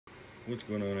What's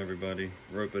going on, everybody?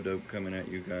 Rope-a-dope coming at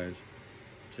you guys.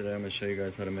 Today I'm going to show you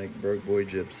guys how to make broke boy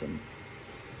gypsum.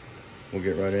 We'll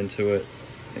get right into it,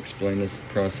 explain this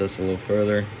process a little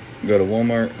further. Go to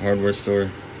Walmart, hardware store,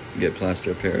 get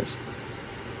Plaster Paris.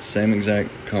 Same exact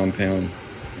compound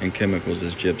and chemicals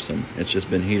as gypsum. It's just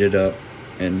been heated up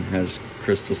and has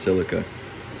crystal silica.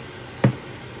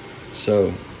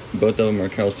 So both of them are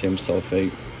calcium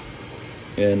sulfate,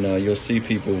 and you'll see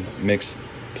people mix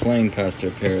plain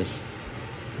Plaster Paris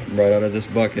right out of this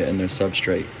bucket in their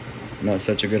substrate. Not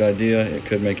such a good idea. It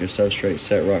could make your substrate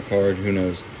set rock hard, who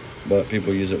knows, but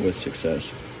people use it with success.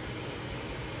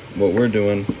 What we're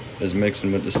doing is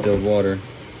mixing with distilled water,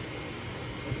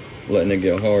 letting it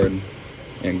get hard,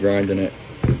 and grinding it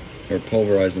or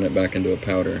pulverizing it back into a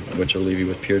powder, which will leave you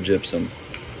with pure gypsum.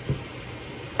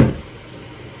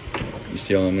 You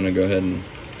see how I'm going to go ahead and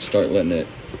start letting it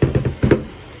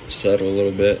settle a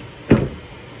little bit,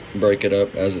 break it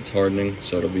up as it's hardening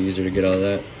so it'll be easier to get out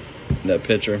of that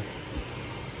pitcher.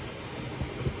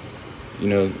 You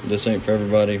know, this ain't for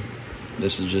everybody.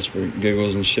 This is just for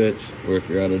giggles and shits, or if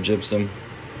you're out of gypsum,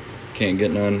 can't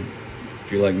get none.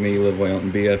 If you're like me, you live way out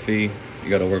in BFE, you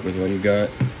gotta work with what you got.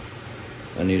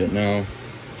 I need it now,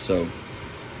 so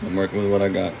I'm working with what I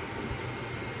got.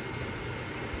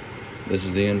 This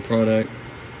is the end product.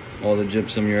 All the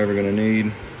gypsum you're ever gonna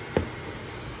need.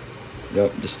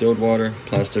 Yep, distilled water,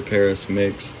 Plaster Paris,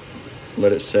 mix,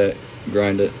 let it set,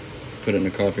 grind it, put it in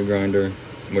a coffee grinder,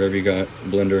 whatever you got,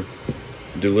 blender.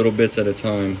 Do little bits at a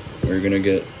time, or you're gonna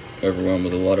get overwhelmed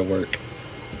with a lot of work.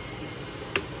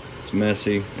 It's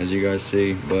messy, as you guys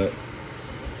see, but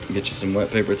get you some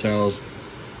wet paper towels.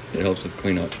 It helps with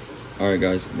cleanup. Alright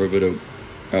guys, rope-a-dope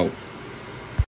out.